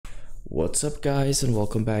What's up guys, and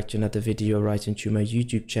welcome back to another video right into my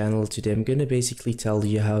YouTube channel. Today I'm gonna basically tell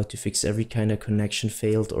you how to fix every kind of connection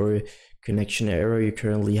failed or connection error you're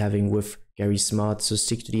currently having with Garry's mod. So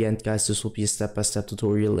stick to the end guys, this will be a step-by-step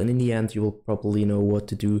tutorial, and in the end you will probably know what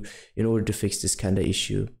to do in order to fix this kind of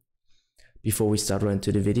issue. Before we start right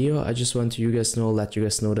into the video, I just want to let you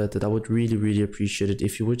guys know that I would really appreciate it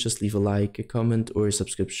if you would just leave a like, a comment, or a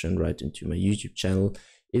subscription right into my YouTube channel.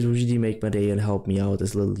 It would really make my day and help me out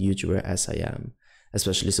as a little YouTuber as I am.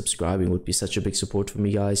 Especially subscribing would be such a big support for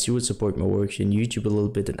me guys. You would support my work here in YouTube a little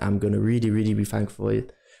bit, and I'm gonna really be thankful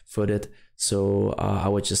for that. So I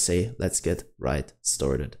would just say let's get right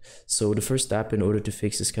started. So the first step in order to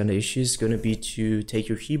fix this kind of issue is gonna be to take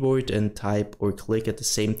your keyboard and type or click at the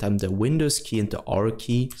same time the Windows key and the R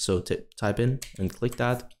key. So type in and click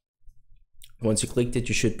that. Once you clicked it,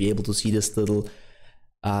 you should be able to see this little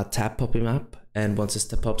tab popping up, and once this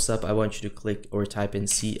tab pops up, I want you to click or type in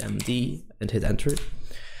CMD and hit enter.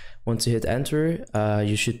 Once you hit enter,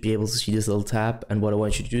 you should be able to see this little tab, and what I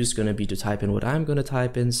want you to do is going to be to type in what I'm going to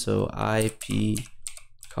type in. So ipconfig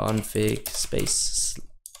space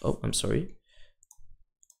 /flush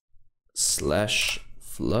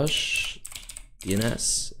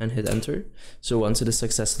DNS and hit enter. So once it is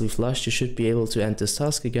successfully flushed, you should be able to end this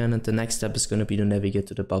task again, and the next step is going to be to navigate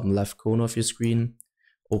to the bottom left corner of your screen,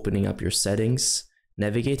 opening up your settings,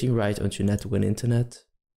 navigating right onto network and internet,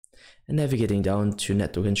 and navigating down to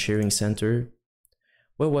network and sharing center.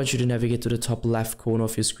 Well, I want you to navigate to the top left corner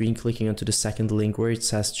of your screen, clicking onto the second link where it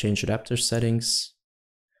says change adapter settings.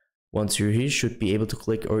 Once you're here, you should be able to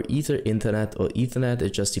click or either internet or ethernet.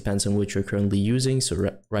 It just depends on which you're currently using.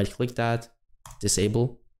 So right click that,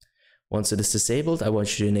 disable. Once it is disabled, I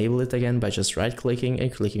want you to enable it again by just right clicking and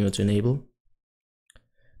clicking on to enable.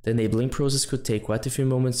 The enabling process could take quite a few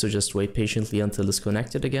moments, so just wait patiently until it's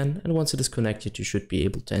connected again, and once it is connected, you should be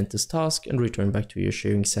able to end this task and return back to your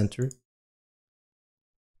sharing center.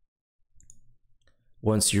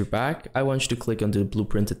 Once you're back, I want you to click on the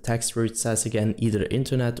blueprinted text where it says again either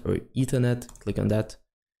internet or ethernet. Click on that.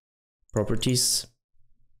 Properties.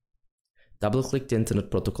 Double click the internet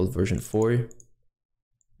protocol version 4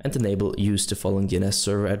 and enable use the following DNS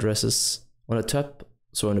server addresses. On the top,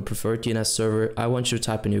 so on the preferred DNS server, I want you to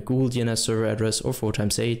type in your Google DNS server address or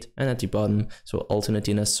 4x8, and at the bottom, so alternate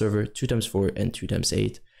DNS server 2x4 and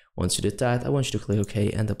 2x8. Once you did that, I want you to click OK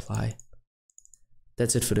and apply.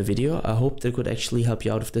 That's it for the video. I hope that could actually help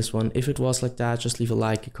you out with this one. If it was like that, just leave a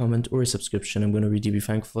like, a comment, or a subscription. I'm going to really be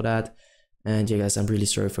thankful for that. And yeah guys, I'm really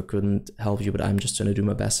sorry if I couldn't help you, but I'm just going to do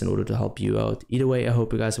my best in order to help you out. Either way, I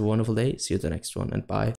hope you guys have a wonderful day. See you at the next one, and bye.